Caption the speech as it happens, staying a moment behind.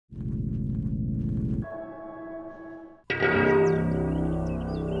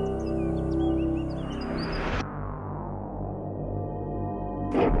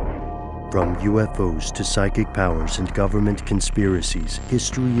From UFOs to psychic powers and government conspiracies,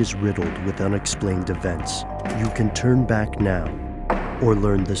 history is riddled with unexplained events. You can turn back now, or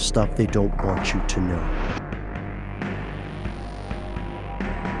learn the stuff they don't want you to know.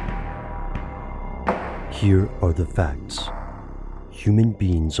 Here are the facts. Human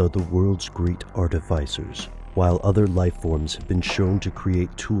beings are the world's great artificers. While other life forms have been shown to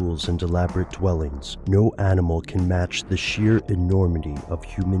create tools and elaborate dwellings, no animal can match the sheer enormity of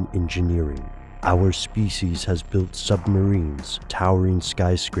human engineering. Our species has built submarines, towering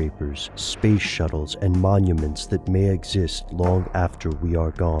skyscrapers, space shuttles, and monuments that may exist long after we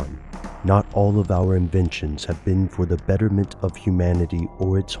are gone. Not all of our inventions have been for the betterment of humanity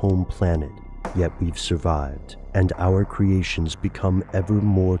or its home planet, yet we've survived, and our creations become ever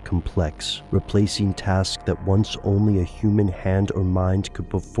more complex, replacing tasks that once only a human hand or mind could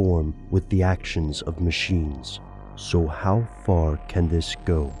perform with the actions of machines. So how far can this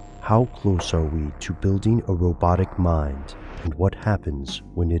go? How close are we to building a robotic mind, and what happens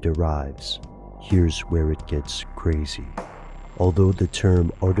when it arrives? Here's where it gets crazy. Although the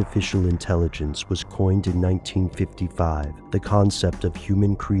term artificial intelligence was coined in 1955, the concept of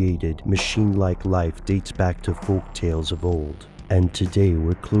human-created, machine-like life dates back to folk tales of old. And today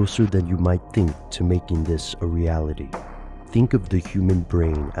we're closer than you might think to making this a reality. Think of the human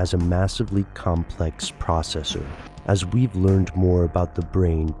brain as a massively complex processor. As we've learned more about the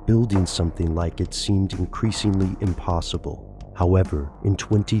brain, building something like it seemed increasingly impossible. However, in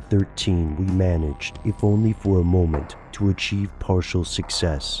 2013 we managed, if only for a moment, to achieve partial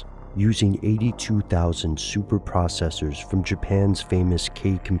success. Using 82,000 superprocessors from Japan's famous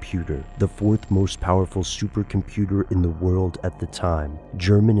K computer, the fourth most powerful supercomputer in the world at the time,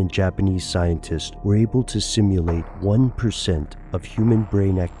 German and Japanese scientists were able to simulate 1% of human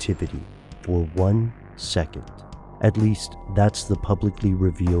brain activity for 1 second. At least, that's the publicly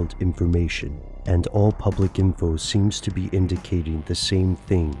revealed information. And all public info seems to be indicating the same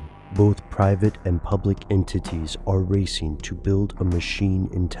thing. Both private and public entities are racing to build a machine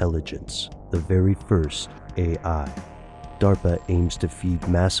intelligence, the very first AI. DARPA aims to feed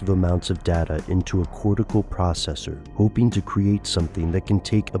massive amounts of data into a cortical processor, hoping to create something that can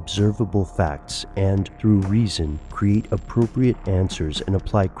take observable facts and, through reason, create appropriate answers and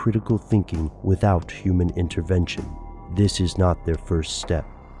apply critical thinking without human intervention. This is not their first step.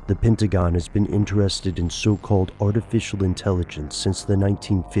 The Pentagon has been interested in so-called artificial intelligence since the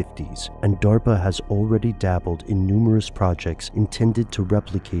 1950s, and DARPA has already dabbled in numerous projects intended to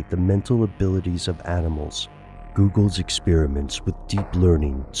replicate the mental abilities of animals. Google's experiments with deep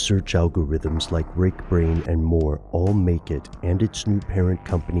learning, search algorithms like RakeBrain and more all make it, and its new parent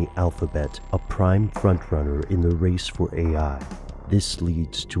company Alphabet, a prime frontrunner in the race for AI. This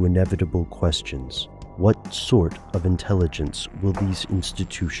leads to inevitable questions. What sort of intelligence will these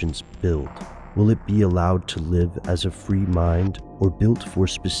institutions build? Will it be allowed to live as a free mind, or built for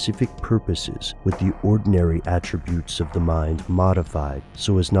specific purposes with the ordinary attributes of the mind modified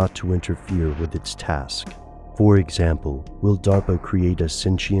so as not to interfere with its task? For example, will DARPA create a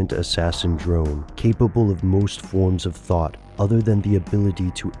sentient assassin drone capable of most forms of thought other than the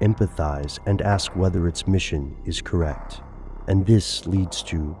ability to empathize and ask whether its mission is correct? And this leads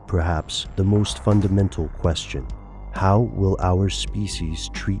to, perhaps, the most fundamental question. How will our species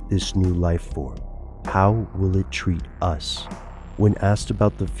treat this new life form? How will it treat us? When asked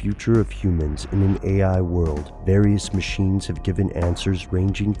about the future of humans in an AI world, various machines have given answers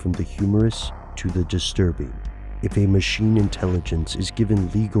ranging from the humorous to the disturbing. If a machine intelligence is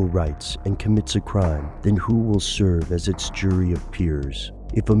given legal rights and commits a crime, then who will serve as its jury of peers?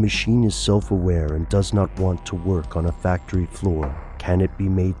 If a machine is self-aware and does not want to work on a factory floor, can it be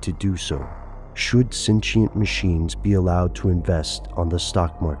made to do so? Should sentient machines be allowed to invest on the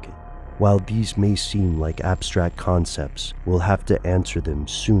stock market? While these may seem like abstract concepts, we'll have to answer them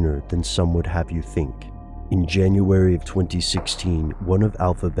sooner than some would have you think. In January of 2016, one of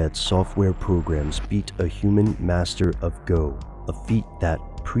Alphabet's software programs beat a human master of Go, a feat that,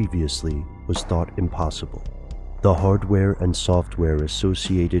 previously, was thought impossible. The hardware and software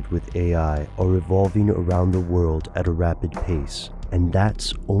associated with AI are evolving around the world at a rapid pace, and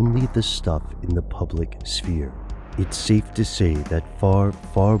that's only the stuff in the public sphere. It's safe to say that far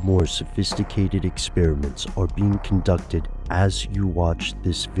more sophisticated experiments are being conducted as you watch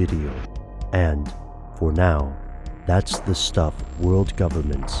this video. And, for now, that's the stuff world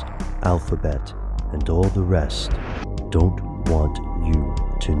governments, Alphabet, and all the rest don't want you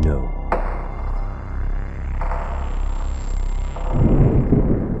to know.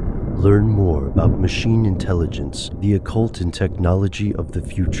 Learn more about machine intelligence, the occult and technology of the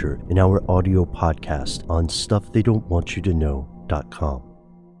future in our audio podcast on StuffTheyDon'tWantYouToKnow.com.